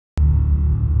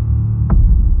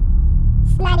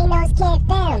Kid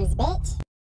Films, bitch.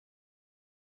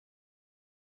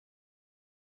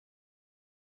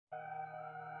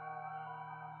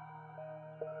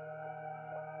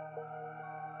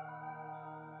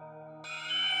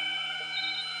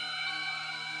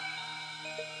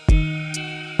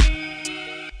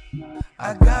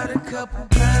 I got a couple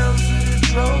pounds in the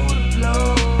drawer to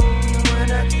blow.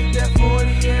 When I get that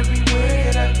 40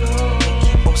 everywhere I go. They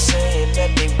keep on saying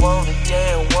that they want it,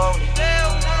 they don't want it.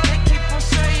 They keep on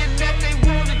saying that they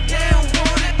want it, they don't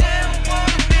want it, they don't want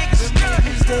it. Niggas,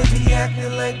 they be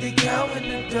acting like they counting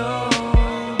the dough,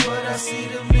 but I see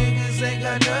them niggas ain't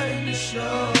got nothing to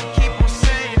show. Keep on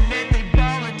saying that they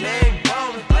ballin', they ain't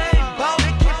ballin', they ain't ballin'.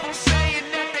 They keep on saying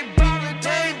that they ballin',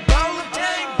 they ain't ballin',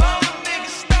 they ain't ballin'.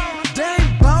 Niggas stallin', they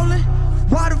ain't ballin'.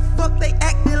 Why the fuck they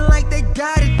acting like they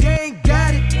got it? They ain't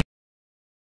got it.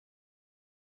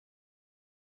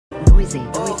 Noisy.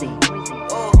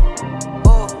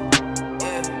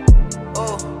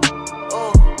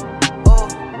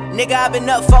 Nigga, I've been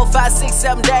up 4, 5, 6,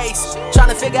 7 days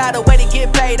tryna figure out a way to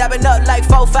get paid. I've been up like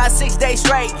 4, 5, 6 days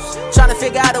straight tryna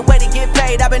figure out a way to get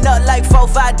paid. I've been up like 4,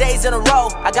 5 days in a row.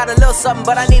 I got a little something,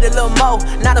 but I need a little more.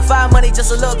 9 to 5 money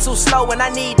just a little too slow, and I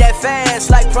need that fast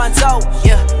like pronto.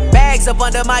 Yeah, bags up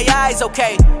under my eyes,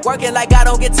 okay. Working like I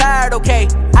don't get tired, okay.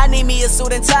 I need me a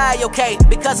suit and tie, okay,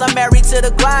 because I'm married to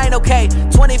the grind, okay.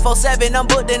 24/7, I'm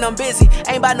booked and I'm busy.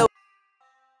 Ain't by no.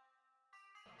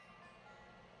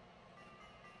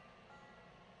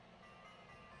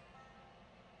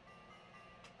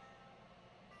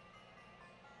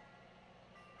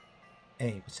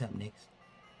 Hey, what's up, niggas?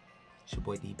 It's your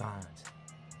boy D Bonds.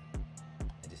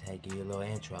 I just had to give you a little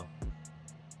intro.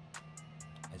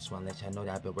 I just want to let y'all know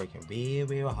that I've been working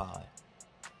real hard.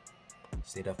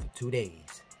 Stayed up for 2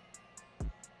 days.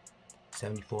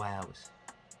 74 hours.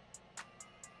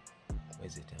 What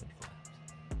is it, 74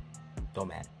 hours? Don't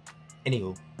matter.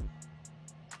 Anywho,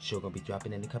 show gonna be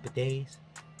dropping in a couple days.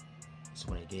 Just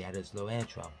want to get out of this little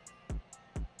intro.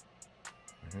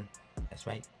 That's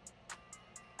right.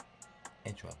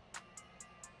 Intro.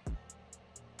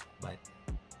 But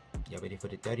y'all ready for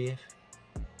the 30th?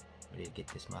 Ready to get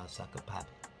this motherfucker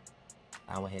poppin'.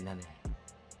 I don't want to hear none of that.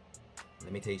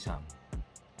 Let me tell you something.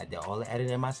 I did all the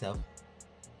editing myself.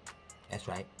 That's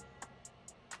right.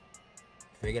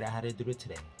 Figured out how to do it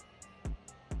today.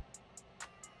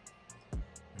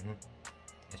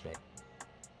 That's right.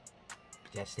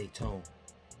 Just stay tuned.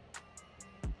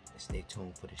 And stay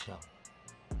tuned for the show.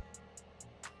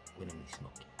 With me,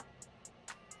 Smokey.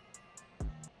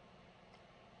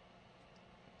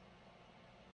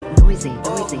 Noisy.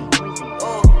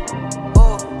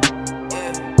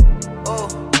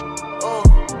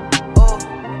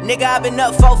 Nigga, I've been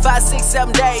up 4, 5, 6,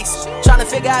 7 days tryna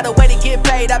figure out a way to get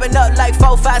paid. I've been up like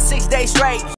 4, 5, 6 days straight.